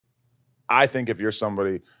I think if you're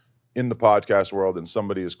somebody in the podcast world and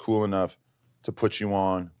somebody is cool enough to put you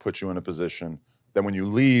in a position, then when you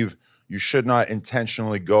leave, you should not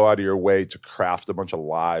intentionally go out of your way to craft a bunch of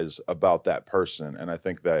lies about that person. And I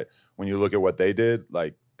think that when you look at what they did,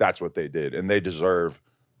 like that's what they did. And they deserve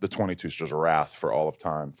the 22sters wrath for all of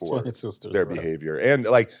time for their behavior. And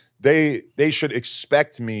like they should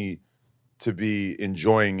expect me to be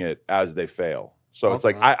enjoying it as they fail. So it's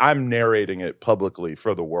like I'm narrating it publicly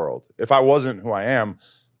for the world. If I wasn't who I am,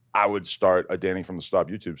 I would start a Danny from the Stop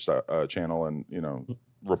YouTube channel and, you know,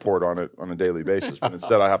 report on it on a daily basis. But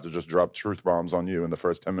instead, I have to just drop truth bombs on you in the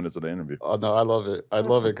first 10 minutes of the interview. Oh, no, I love it. I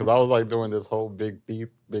love it because I was like doing this whole big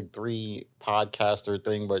three podcaster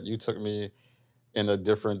thing, but you took me in a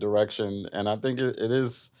different direction. And I think it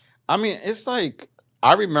is, I mean, it's like,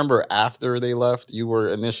 I remember after they left, you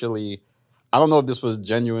were initially, I don't know if this was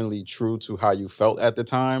genuinely true to how you felt at the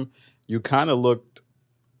time. You kind of looked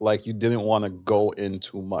like you didn't want to go in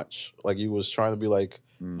too much. Like you was trying to be like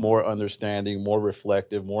more understanding, more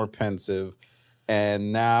reflective, more pensive.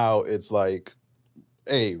 And now it's like,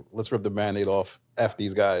 hey, let's rip the Band-Aid off. F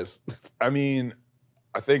these guys. I mean,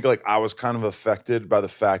 I think like I was kind of affected by the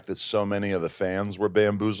fact that so many of the fans were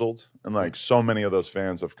bamboozled. And like so many of those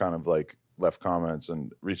fans have kind of like left comments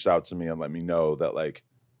and reached out to me and let me know that like,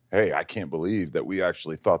 hey, I can't believe that we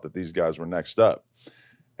actually thought that these guys were next up.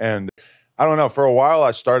 And I don't know, for a while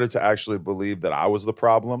I started to actually believe that I was the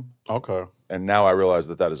problem. Okay. And now I realize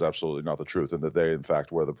that that is absolutely not the truth and that they, in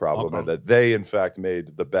fact, were the problem and that they, in fact,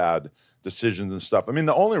 made the bad decisions and stuff. I mean,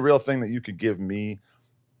 the only real thing that you could give me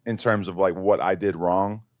in terms of like what I did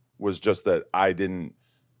wrong was just that I didn't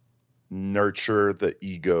nurture the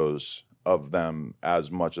egos of them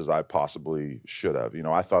as much as I possibly should have. You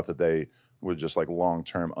know, I thought that they would just like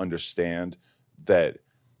long-term understand that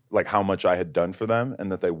like how much I had done for them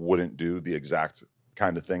and that they wouldn't do the exact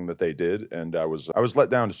kind of thing that they did. And I was let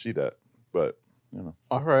down to see that. But, you know.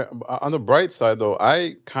 All right. On the bright side, though,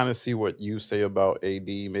 I kind of see what you say about AD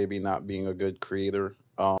maybe not being a good creator.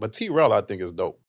 But T-Rell, I think, is dope.